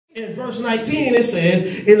In verse 19, it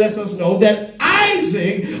says, it lets us know that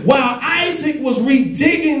Isaac, while Isaac was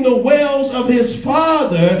redigging the wells of his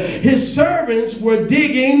father, his servants were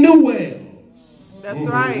digging new wells. That's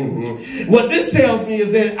right. What this tells me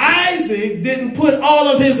is that Isaac didn't put all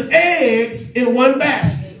of his eggs in one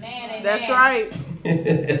basket. Amen. That's right.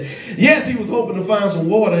 Yes, he was hoping to find some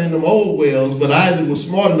water in them old wells, but Isaac was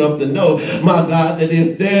smart enough to know, my God, that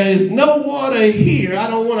if there is no water here, I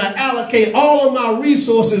don't want to allocate all of my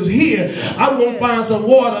resources here. I'm going to find some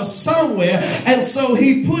water somewhere. And so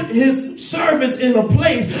he put his servants in a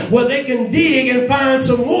place where they can dig and find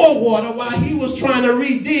some more water while he was trying to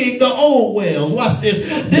redig the old wells. Watch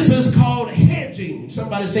this. This is called hedging.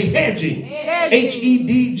 Somebody say hedging.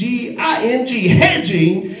 Hedging.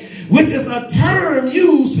 Hedging, which is a term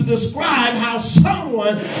used to describe how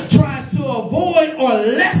someone tries to avoid or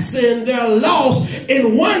lessen their loss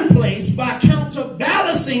in one place by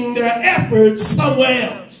counterbalancing their efforts somewhere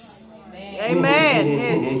else.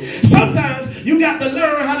 Amen. Sometimes you got to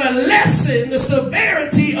learn how to lessen the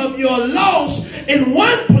severity of your loss in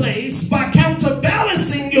one place by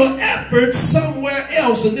counterbalancing your efforts somewhere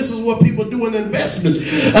else. And this is what people do in investments.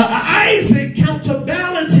 Isaac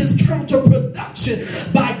counterbalanced his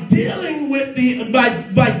counterproduction by dealing with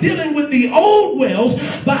the old wells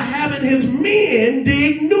by having his men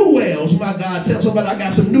dig new wells. My God, tell somebody I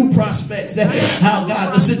got some new prospects. That how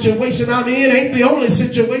God, the situation I'm in ain't the only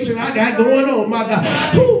situation I got going on. My God,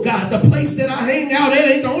 oh God, the place that I hang out at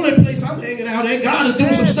ain't the only place I'm hanging out at. God is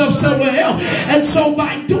doing some stuff somewhere else. And so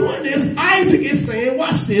by doing this, Isaac is saying,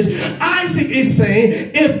 watch this, Isaac is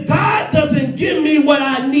saying, if God doesn't give me what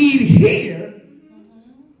I need here,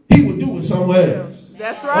 he will do it somewhere else.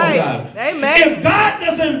 That's right. Oh, amen. If God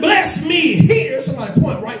doesn't bless me here, somebody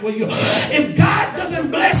point right where you are. If God doesn't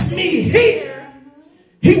bless me here,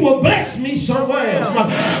 he will bless me somewhere else.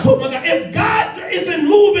 Oh my God. If God isn't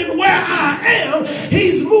moving where I am,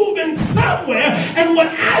 he's moving somewhere. And what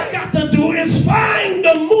I've got to do is find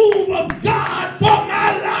the move of God for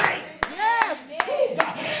my life. Yes. Oh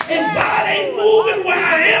God. If God ain't moving where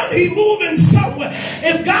I am, he moving somewhere.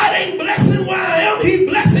 If God ain't blessing where I am, he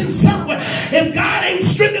blessing somewhere. If God ain't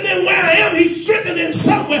strengthening where I am, he's strengthening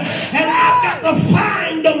somewhere. And I've got to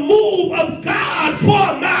find the move of God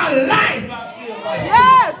for my life.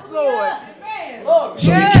 Yes, Lord.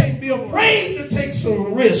 So you can't be afraid to take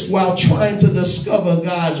some risk while trying to discover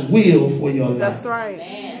God's will for your life. That's right.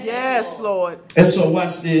 Yes, Lord. And so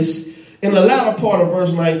watch this. In the latter part of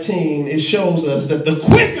verse 19, it shows us that the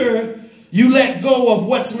quicker you let go of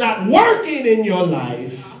what's not working in your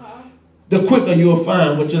life, the quicker you'll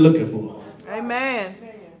find what you're looking for. Amen.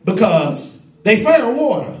 Because they found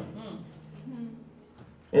water.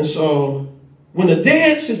 And so when the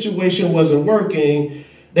dead situation wasn't working,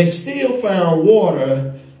 they still found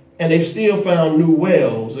water and they still found new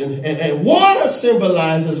wells. And water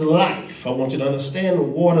symbolizes life. I want you to understand that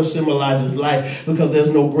water symbolizes life because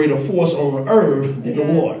there's no greater force on earth than the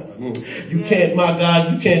water. You can't, my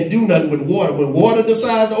God, you can't do nothing with water. When water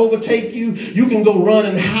decides to overtake you, you can go run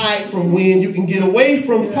and hide from wind. You can get away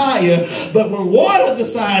from fire. But when water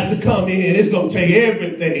decides to come in, it's going to take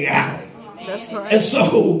everything out. That's right. And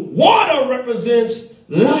so water represents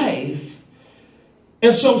life.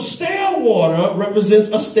 And so stale water represents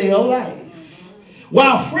a stale life.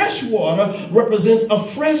 While fresh water represents a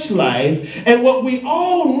fresh life. And what we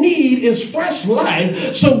all need is fresh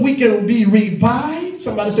life so we can be revived.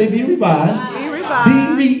 Somebody say be revived. Be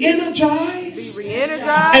revived. Be re-energized. Be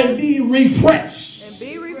re-energized. And be refreshed. And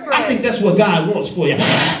be refreshed. I think that's what God wants for you.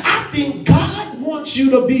 I think God wants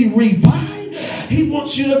you to be revived. He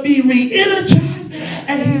wants you to be re-energized.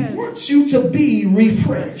 And he wants you to be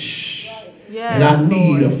refreshed. Yes, and I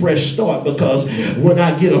need Lord. a fresh start because when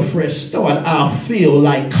I get a fresh start, I'll feel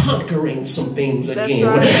like conquering some things again.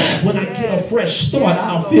 Right. When I get a fresh start,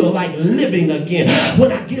 I'll feel like living again.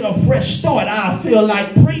 When I get a fresh start, I'll feel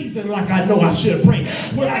like praising like I know I should pray.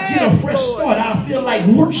 When I get a fresh start, I'll feel like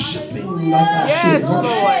worshiping like I should worship.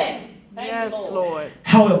 Lord. Yes, Lord.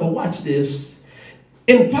 However, watch this.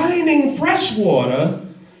 In finding fresh water,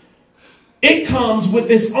 it comes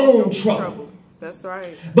with its own trouble. That's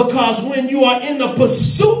right. Because when you are in the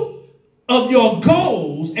pursuit of your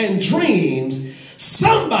goals and dreams,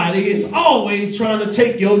 somebody is always trying to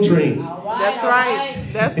take your dream. That's right.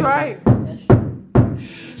 That's right.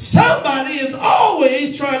 Somebody is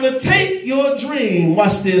always trying to take your dream.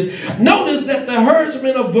 Watch this. Notice that the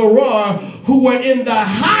herdsmen of Gerar who were in the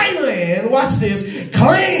highland, watch this,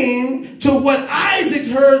 claimed to what Isaac's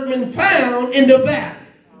herdmen found in the valley.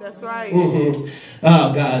 That's right.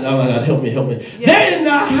 Oh God, help me. Yeah. They're in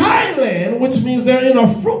the highland, which means they're in a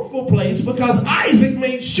fruitful place, because Isaac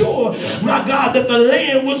made sure, my God, that the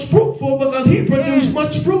land was fruitful, because he produced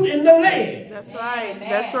much fruit in the land. That's right.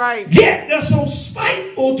 That's right. Yet they're so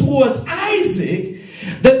spiteful towards Isaac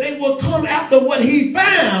that they will come after what he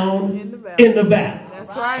found in the valley.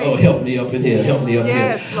 That's right. Oh, help me up in here. Help me up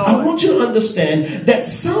here. Lord. I want you to understand that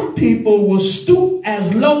some people will stoop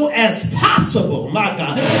as low as possible, my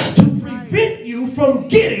God, to prevent you from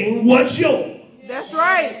getting what's yours. That's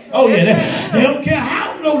right. Oh, yeah. They don't care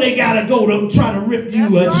how low they got to go to try to rip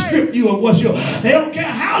you and strip you of what's yours. They don't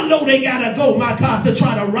care how low they got to go, my God, to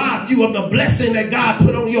try to rob you of the blessing that God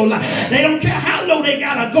put on your life. They don't care how low they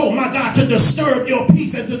got to go, my God, to disturb your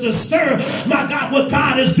peace and to disturb, my God, what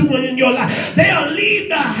God is doing in your life. They'll leave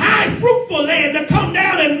the high, fruitful land to come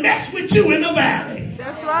down and mess with you in the valley.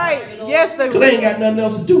 That's right. Yes, they will. Because they ain't got nothing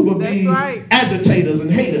else to do but be agitators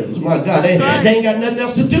and haters. My God, they ain't got nothing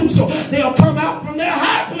else to do. So they'll come out from their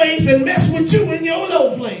high place and mess with you in your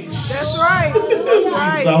low place. That's right. That's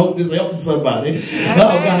right. I hope this helping somebody.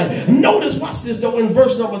 Oh God. Notice, watch this though, in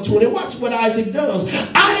verse number 20. Watch what Isaac does.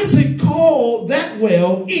 Isaac called that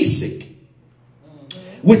well Esek,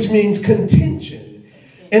 which means contention.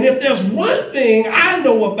 And if there's one thing I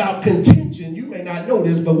know about contention, you may not know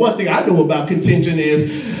this, but one thing I know about contention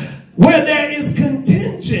is where there is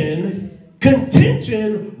contention,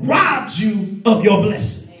 contention robs you of your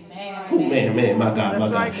blessing. Oh, man, my God, my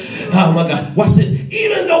God. Oh, my God. Watch this.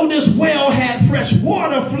 Even though this well had fresh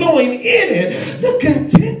water flowing in it, the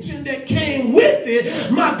contention that came with it,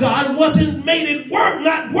 my God, made it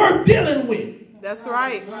not worth dealing with. That's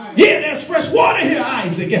right. Yeah, there's fresh water here,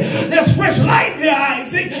 Isaac. There's fresh life here,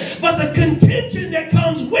 Isaac. But the contention that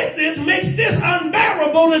comes with this makes this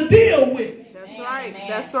unbearable to deal with. That's right.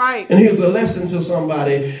 That's right. And here's a lesson to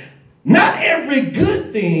somebody. Not every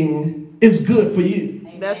good thing is good for you.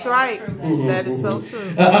 That's right. That is so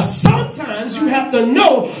true. Sometimes you have to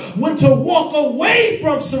know when to walk away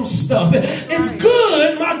from some stuff. It's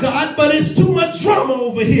good, my God, but it's too much drama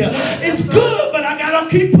over here. It's good, but I got to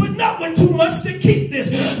keep putting up with too much to keep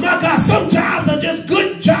this. My God, some jobs are just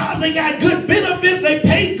good jobs. They got good benefits. They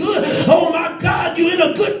pay good. Oh, my God, you're in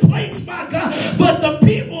a good place, my God. But the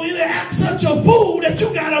people in it act such a fool that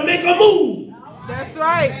you got to make a move. That's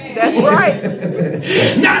right. That's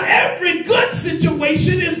right. Not every good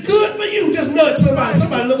situation is good for you. Just nudge somebody.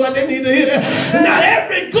 Somebody look like they need to hear that. Not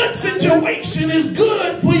every good situation is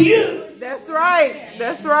good for you. That's right.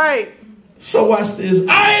 That's right. So watch this.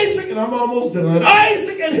 Isaac, and I'm almost done.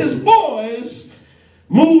 Isaac and his boys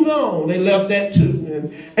moved on. They left that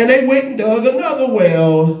too. And they went and dug another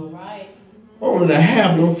well. Only to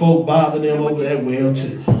have them folk bother them over that well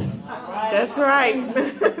too. That's right.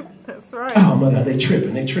 That's right. Oh my God, they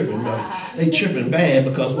tripping, man. They tripping bad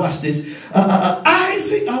because watch this.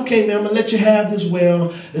 Isaac, okay, man, I'm gonna let you have this well.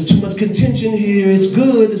 There's too much contention here. It's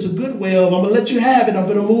good. It's a good well. I'm gonna let you have it. I'm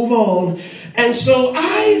gonna move on. And so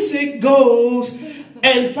Isaac goes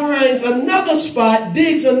and finds another spot,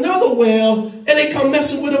 digs another well, and they come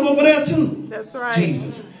messing with him over there too. That's right.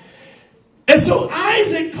 Jesus. And so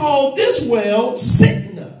Isaac called this well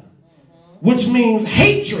Sitna, which means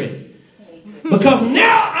hatred. Because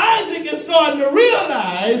now Isaac is starting to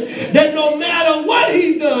realize that no matter what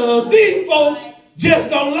he does, these folks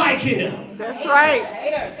just don't like him. That's right.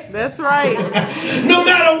 That's right. No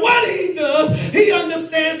matter what he does, he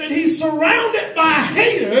understands that he's surrounded by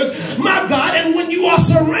haters, my God. And when you are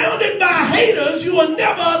surrounded by haters, you will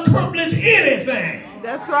never accomplish anything.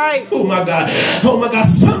 That's right. Oh, my God. Oh, my God.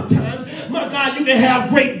 Sometimes, my God, you can have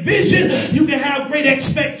great vision, you can have great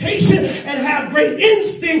expectation, and have great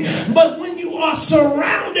instinct. But when you are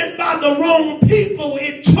surrounded by the wrong people,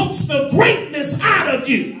 it chokes the greatness out of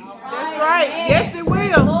you. That's right. Yes, it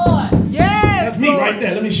will. Lord. Yes. That's me right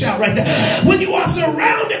there. Let me shout right there. When you are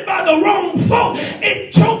surrounded by the wrong folk,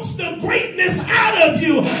 it chokes the greatness out of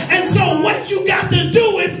you. And so what you got to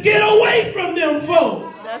do is get away from them folk.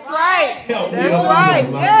 That's right. Help That's me right.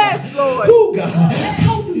 God. Yes, Lord. Oh, God.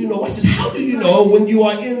 How do you know? Watch this. How do you know when you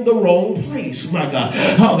are in the wrong place? My God.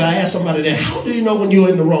 Oh, God, I asked somebody that. How do you know when you're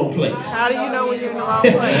in the wrong place? How do you know when you're in the wrong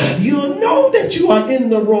place? You'll know that you are in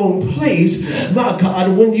the wrong place, my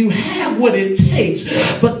God, when you have what it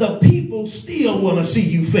takes, but the people still want to see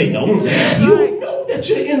you fail. You'll know that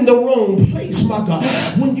you're in the wrong place, my God,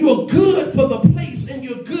 when you're good for the place and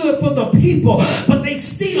you're good for the people, but they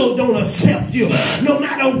still don't accept you. No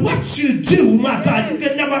matter what you do, my God, you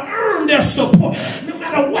can never earn their support. No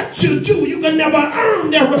matter what you do, you can never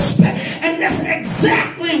earn their respect. And that's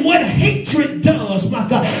exactly what hatred does, my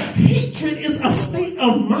God. Hatred is a state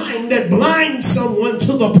of mind that blinds someone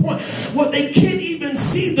to the point where they can't even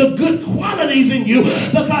see the good qualities qualities in you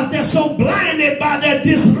because they're so blinded by their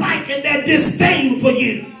dislike and their disdain for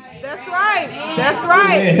you. That's right. That's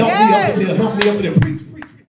right. Man, help me up in here. Help me up in here. Preach.